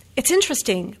 it's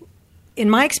interesting. In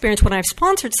my experience, when I've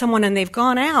sponsored someone and they've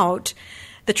gone out,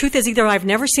 the truth is either I've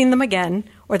never seen them again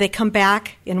or they come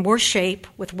back in worse shape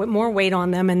with more weight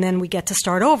on them, and then we get to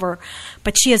start over.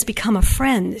 But she has become a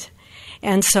friend.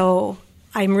 And so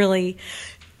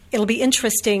it'll be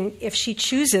interesting if she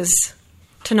chooses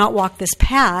to not walk this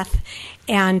path,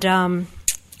 and then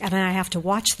I have to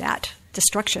watch that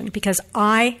destruction, because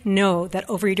I know that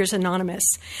Overeaters Anonymous,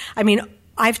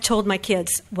 I've told my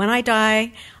kids, when I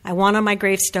die, I want on my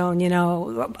gravestone,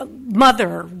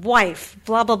 mother, wife,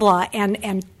 blah, blah, blah,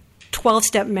 and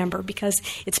 12-step member, because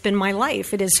it's been my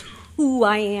life. It is who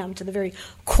I am to the very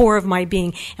core of my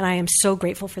being, and I am so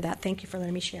grateful for that. Thank you for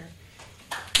letting me share.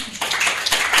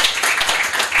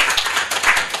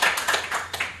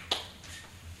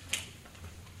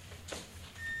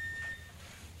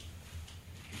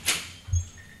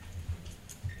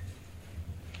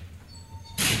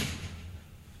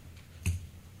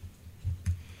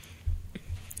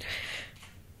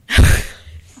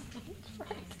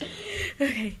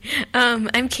 Okay.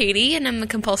 I'm Katie, and I'm a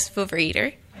compulsive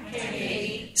overeater.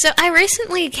 So I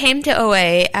recently came to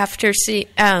OA after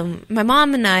my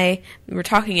mom and I were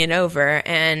talking it over,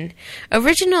 and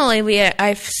originally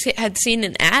I had seen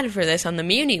an ad for this on the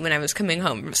Muni when I was coming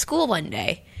home from school one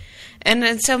day. And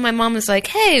then, so my mom was like,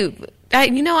 hey,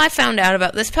 I found out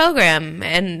about this program,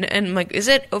 and I'm like, is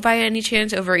it by any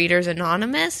chance Overeaters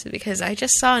Anonymous? Because I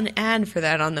just saw an ad for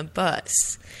that on the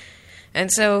bus. And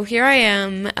so here I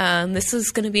am. This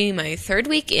is going to be my third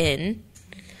week in,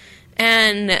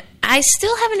 and I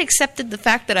still haven't accepted the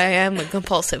fact that I am a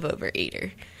compulsive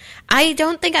overeater. I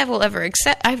don't think I will ever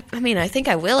accept. I think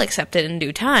I will accept it in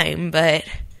due time. But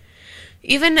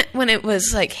even when it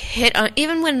was hit on,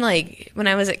 even when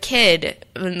I was a kid,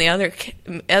 when the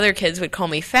other kids would call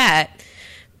me fat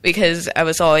because I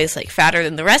was always fatter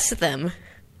than the rest of them,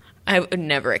 I would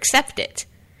never accept it.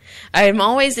 I'm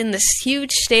always in this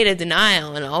huge state of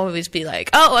denial, and I'll always be like,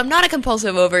 oh, I'm not a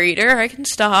compulsive overeater, I can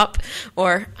stop,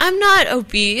 or I'm not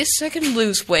obese, I can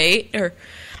lose weight, or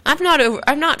I'm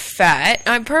not fat,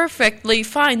 I'm perfectly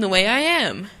fine the way I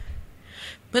am.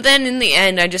 But then in the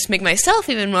end, I just make myself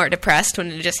even more depressed when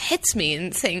it just hits me,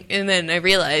 and then I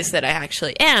realize that I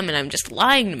actually am, and I'm just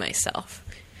lying to myself.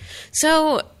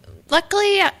 So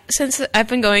luckily, since I've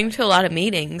been going to a lot of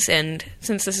meetings, and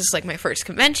since this is my first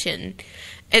convention,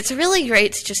 it's really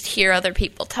great to just hear other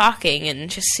people talking and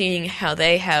just seeing how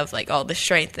they have all the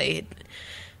strength they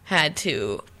had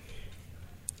to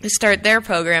start their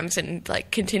programs and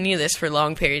continue this for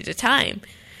long periods of time.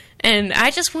 And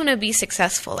I just want to be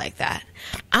successful like that.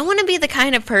 I want to be the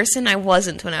kind of person I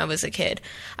wasn't when I was a kid.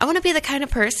 I want to be the kind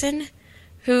of person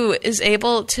who is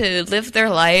able to live their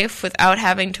life without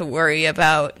having to worry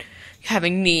about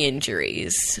having knee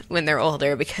injuries when they're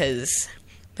older because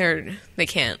they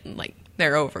can't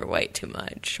they're overweight too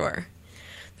much, or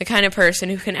the kind of person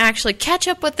who can actually catch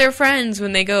up with their friends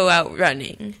when they go out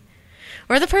running,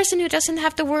 or the person who doesn't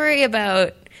have to worry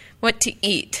about what to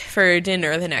eat for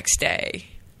dinner the next day.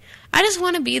 I just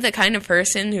want to be the kind of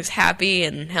person who's happy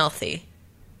and healthy.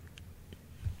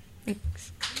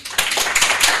 Thanks.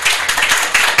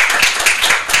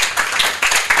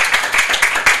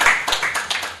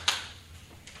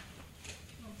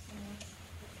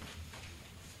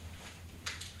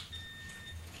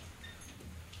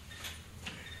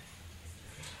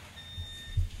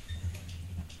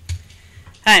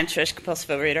 Hi, I'm Trish, compulsive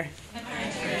overeater.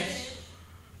 Hi, Trish.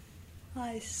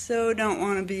 I so don't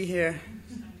want to be here.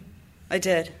 I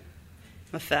did.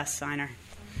 I'm a fast signer.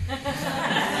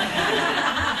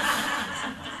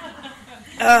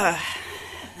 That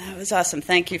was awesome.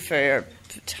 Thank you for your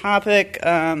topic.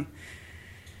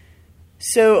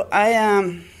 So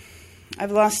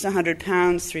I've lost 100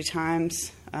 pounds 3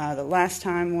 times. The last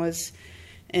time was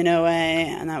in OA,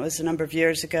 and that was a number of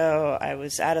years ago. I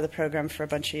was out of the program for a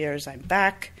bunch of years. I'm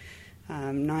back,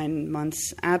 9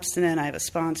 months abstinent. I have a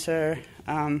sponsor.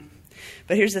 But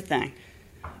here's the thing.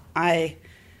 I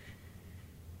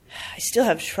still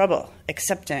have trouble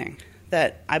accepting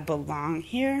that I belong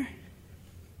here.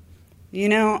 You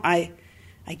know, I'm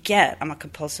a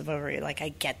compulsive overeater. Like, I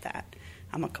get that.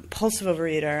 I'm a compulsive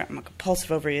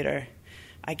overeater.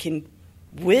 I can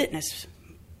witness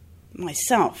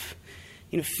myself,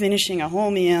 finishing a whole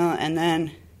meal and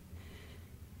then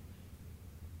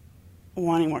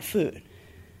wanting more food,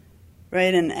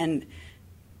 right? And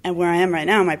where I am right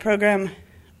now in my program,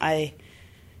 I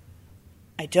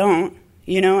don't,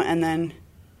 and then,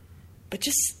 but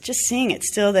just seeing it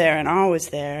still there and always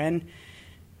there, and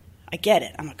I get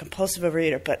it. I'm a compulsive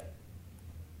overeater, but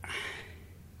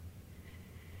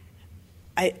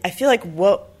I feel like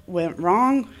what went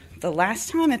wrong the last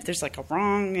time, if there's like a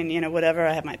wrong and, whatever,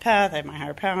 I have my path, I have my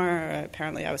higher power,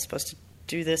 apparently I was supposed to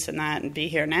do this and that and be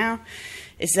here now,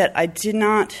 is that I did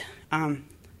not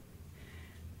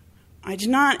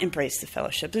embrace the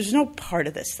fellowship. There's no part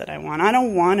of this that I want. I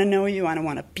don't want to know you. I don't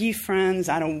want to be friends.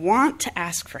 I don't want to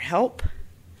ask for help,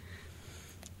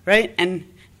 right? And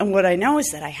what I know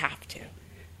is that I have to.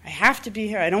 I have to be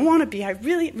here. I don't want to be. I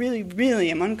really, really,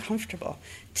 really am uncomfortable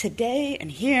today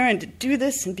and here and to do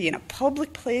this and be in a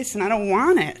public place, and I don't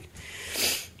want it.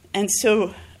 And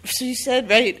so you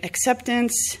said, right,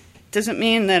 acceptance doesn't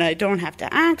mean that I don't have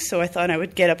to act, so I thought I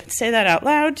would get up and say that out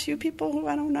loud to people who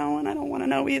I don't know and I don't want to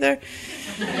know either.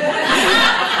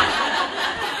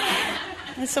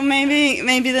 And so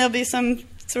maybe there'll be some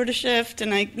sort of shift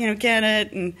and I, get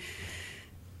it, and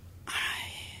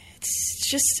it's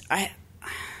just, I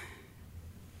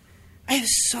have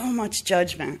so much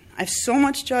judgment. I have so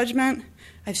much judgment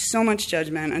and so much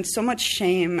shame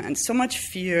and so much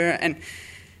fear. And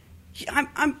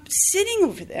I'm sitting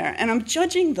over there and I'm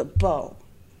judging the bow,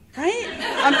 right?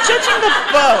 I'm judging the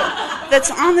bow that's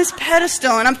on this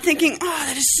pedestal, and I'm thinking, oh,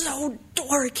 that is so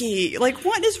dorky. Like,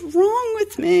 what is wrong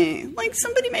with me? Like,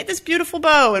 somebody made this beautiful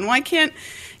bow, and why can't,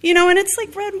 and it's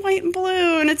like red, white, and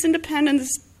blue, and it's independent.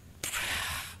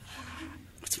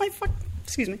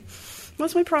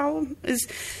 What's my problem? Is,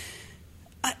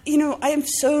 I am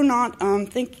so not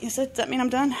thinking. Does that mean I'm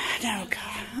done? No,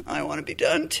 God, I want to be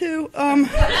done too. I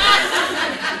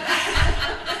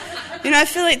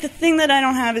feel like the thing that I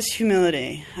don't have is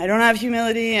humility. I don't have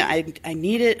humility. I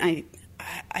need it. I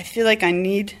feel like I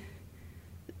need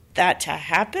that to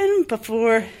happen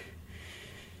before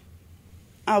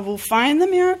I will find the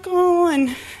miracle,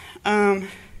 and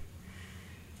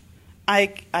I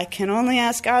can only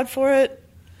ask God for it.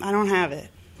 I don't have it.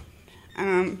 I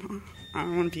don't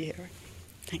want to be here.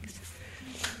 Thanks.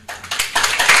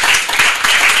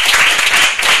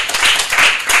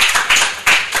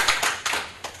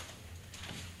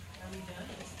 Are we done?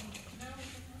 No.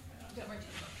 Don't worry.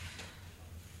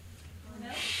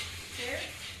 No? Here?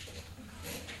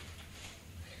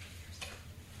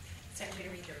 So I'm going to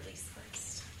read the release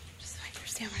first, just so I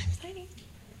understand what I'm signing.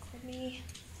 Record me.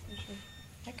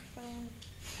 Microphone.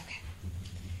 Okay.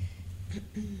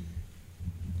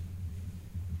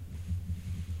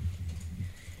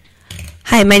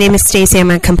 Hi, my name is Stacey. I'm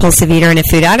a compulsive eater and a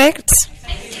food addict.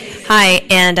 Hi,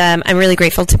 and I'm really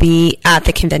grateful to be at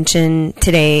the convention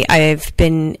today. I've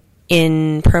been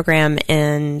in program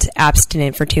and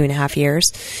abstinent for 2.5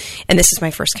 years, and this is my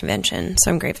first convention,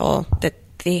 so I'm grateful that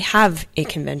they have a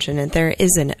convention and there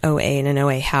is an OA and an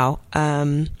OA how.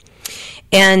 And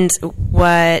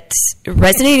what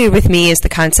resonated with me is the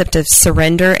concept of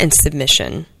surrender and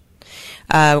submission.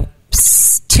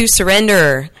 To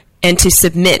surrender and to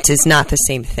submit is not the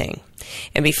same thing.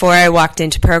 And before I walked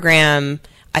into program,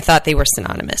 I thought they were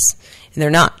synonymous, and they're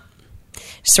not.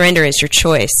 Surrender is your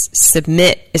choice.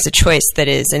 Submit is a choice that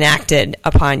is enacted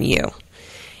upon you.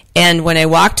 And when I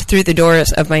walked through the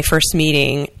doors of my first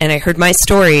meeting and I heard my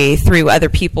story through other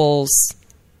people's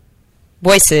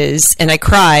voices, and I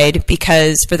cried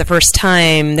because for the first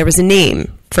time there was a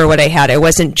name for what I had. I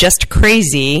wasn't just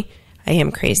crazy. I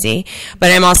am crazy,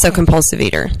 but I'm also a compulsive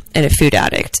eater and a food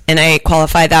addict. And I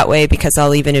qualify that way because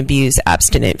I'll even abuse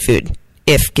abstinent food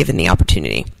if given the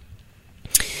opportunity.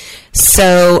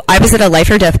 So I was at a life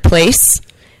or death place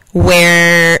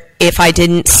where if I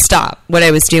didn't stop what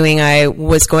I was doing, I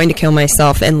was going to kill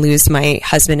myself and lose my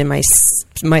husband and my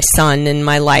son and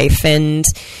my life. And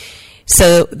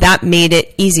so that made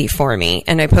it easy for me.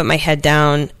 And I put my head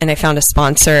down and I found a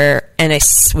sponsor, and I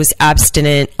was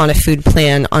abstinent on a food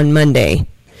plan on Monday.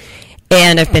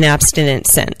 And I've been abstinent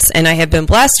since. And I have been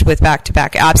blessed with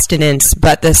back-to-back abstinence,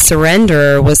 but the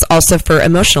surrender was also for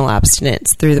emotional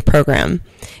abstinence through the program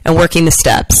and working the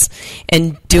steps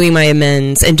and doing my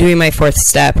amends and doing my fourth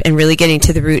step and really getting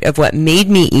to the root of what made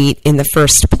me eat in the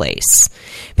first place.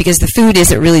 Because the food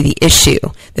isn't really the issue.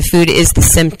 The food is the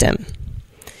symptom.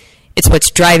 It's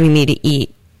what's driving me to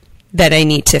eat that I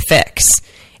need to fix.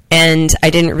 And I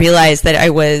didn't realize that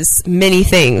I was many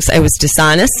things. I was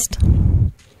dishonest.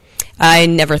 I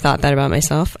never thought that about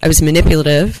myself. I was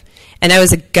manipulative. And I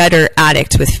was a gutter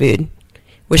addict with food,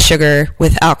 with sugar,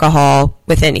 with alcohol,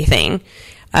 with anything.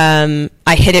 I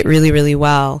hid it really, really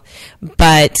well.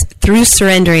 But through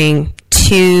surrendering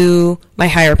to my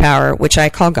higher power, which I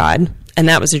call God, and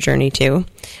that was a journey too,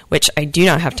 which I do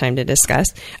not have time to discuss,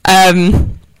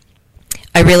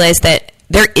 I realized that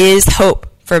there is hope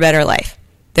for a better life.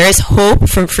 There is hope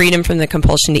from freedom from the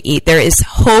compulsion to eat. There is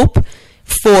hope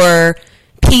for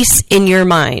peace in your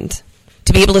mind,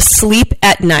 to be able to sleep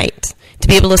at night, to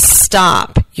be able to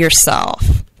stop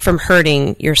yourself from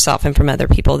hurting yourself and from other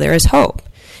people. There is hope.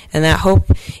 And that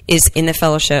hope is in the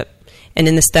fellowship and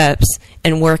in the steps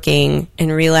and working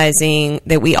and realizing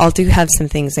that we all do have some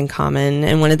things in common.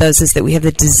 And one of those is that we have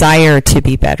the desire to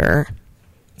be better.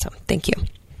 So thank you.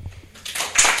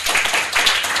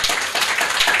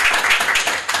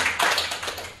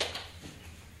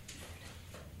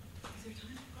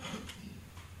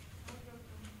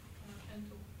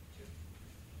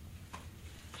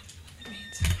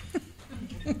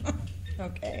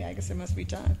 Okay, I guess it must be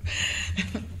time.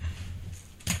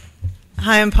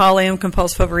 Hi, I'm Polly. I'm a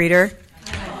compulsive overeater.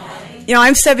 Hi. You know,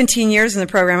 I'm 17 years in the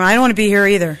program. I don't want to be here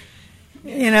either.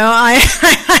 You know, I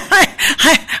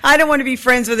don't want to be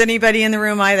friends with anybody in the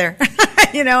room either.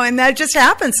 You know, and that just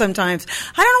happens sometimes.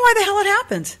 I don't know why the hell it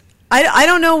happens. I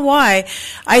don't know why.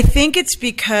 I think it's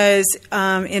because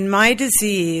in my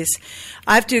disease,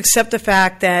 I have to accept the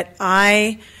fact that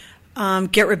I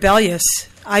get rebellious.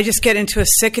 I just get into a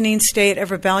sickening state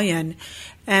of rebellion.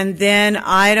 And then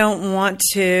I don't want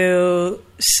to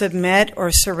submit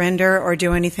or surrender or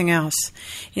do anything else.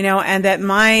 You know, and that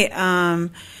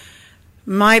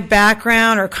my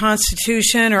background or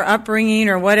constitution or upbringing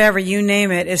or whatever, you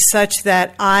name it, is such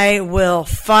that I will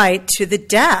fight to the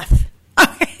death.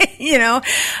 You know,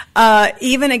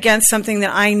 even against something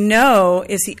that I know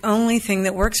is the only thing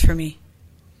that works for me.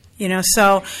 You know,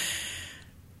 so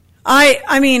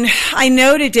I mean, I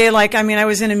know today, I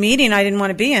was in a meeting I didn't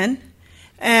want to be in,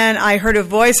 and I heard a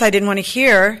voice I didn't want to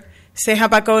hear say, how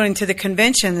about going to the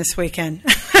convention this weekend?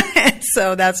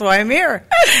 So that's why I'm here.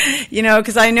 You know,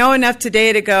 because I know enough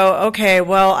today to go, okay,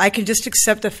 well, I can just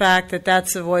accept the fact that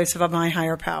that's the voice of my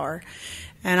higher power,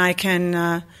 and I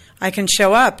can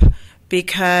show up.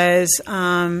 Because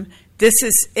this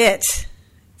is it.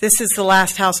 This is the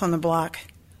last house on the block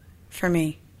for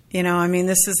me. You know, I mean,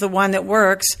 this is the one that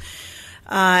works.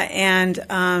 And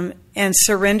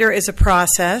surrender is a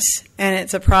process, and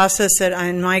it's a process that,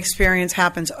 in my experience,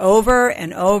 happens over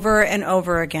and over and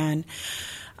over again.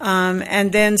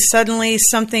 And then suddenly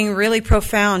something really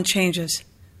profound changes,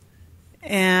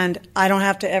 and I don't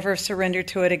have to ever surrender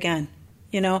to it again.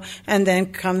 You know, and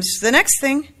then comes the next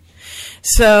thing.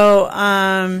 So,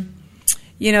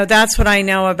 you know, that's what I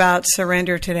know about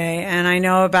surrender today. And I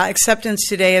know about acceptance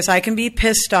today is I can be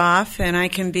pissed off, and I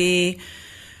can be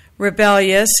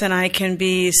rebellious, and I can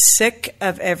be sick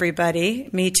of everybody,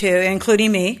 me too,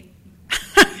 including me,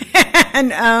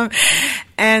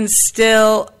 and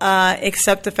still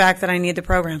accept the fact that I need the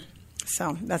program.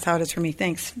 So that's how it is for me.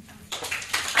 Thanks.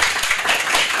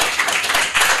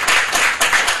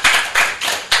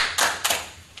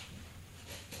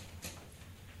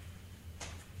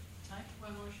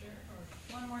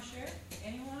 One more share?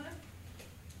 Anyone?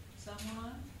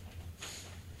 Someone?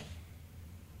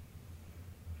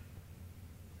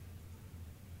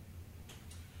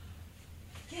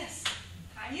 Yes.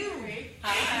 Hi, you.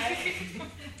 Hi.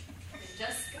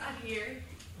 Just got here.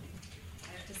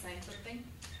 I have to sign something.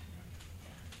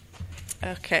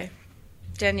 Okay.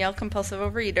 Danielle, compulsive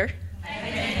overeater. Hi,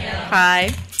 Danielle. Hi.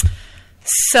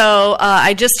 So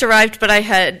I just arrived, but I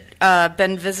had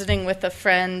been visiting with a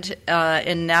friend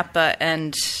in Napa,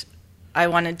 and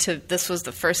this was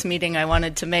the first meeting I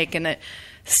wanted to make, and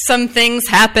some things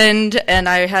happened, and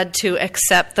I had to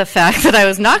accept the fact that I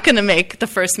was not going to make the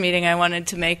first meeting I wanted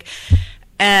to make.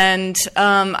 And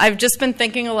I've just been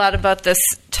thinking a lot about this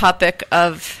topic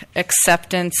of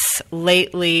acceptance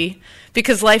lately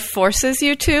because life forces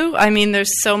you to. I mean,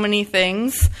 there's so many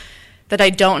things that I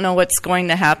don't know what's going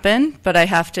to happen, but I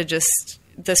have to just,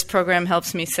 this program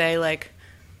helps me say, like,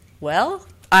 well,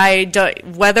 I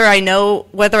don't, whether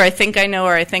I think I know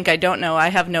or I think I don't know, I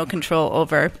have no control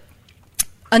over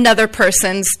another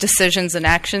person's decisions and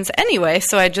actions anyway,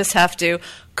 so I just have to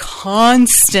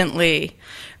constantly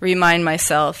remind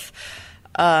myself.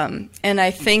 And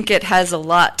I think it has a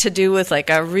lot to do with like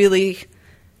a really,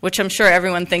 which I'm sure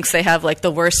everyone thinks they have like the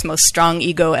worst, most strong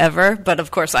ego ever, but of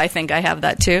course I think I have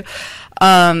that too.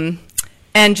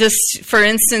 And just, for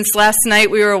instance, last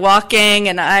night we were walking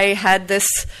and I had this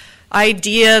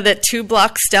idea that 2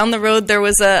 blocks down the road there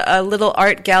was a little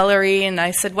art gallery, and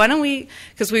I said, why don't we,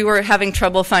 because we were having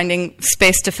trouble finding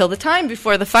space to fill the time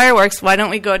before the fireworks, why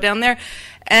don't we go down there?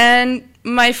 And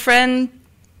my friend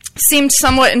seemed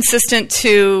somewhat insistent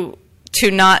to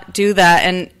not do that,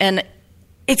 and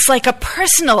it's like a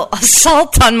personal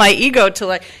assault on my ego to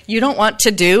like, you don't want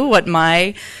to do what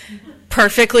my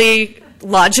perfectly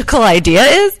logical idea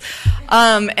is?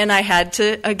 And I had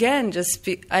to, again,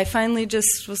 I finally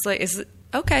just was like, is it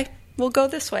okay, we'll go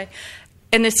this way.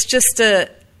 And it's just a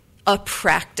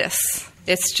practice.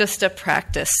 It's just a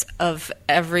practice of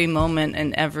every moment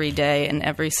and every day and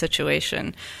every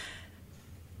situation.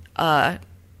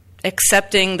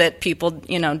 Accepting that people,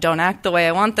 don't act the way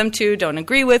I want them to, don't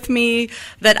agree with me,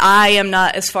 that I am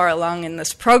not as far along in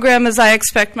this program as I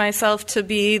expect myself to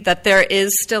be, that there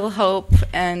is still hope,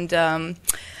 and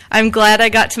I'm glad I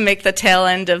got to make the tail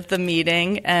end of the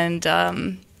meeting, and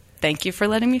thank you for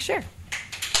letting me share.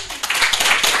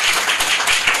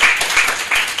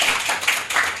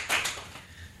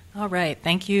 All right,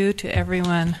 thank you to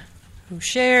everyone who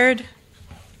shared.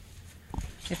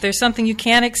 If there's something you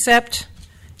can't accept,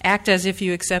 act as if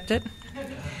you accept it.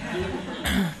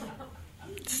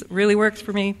 It really works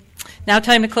for me. Now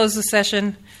time to close the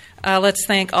session. Let's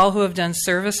thank all who have done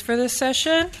service for this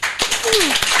session.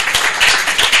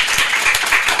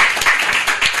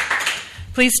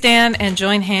 Please stand and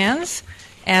join hands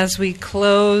as we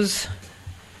close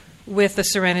with the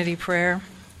Serenity Prayer.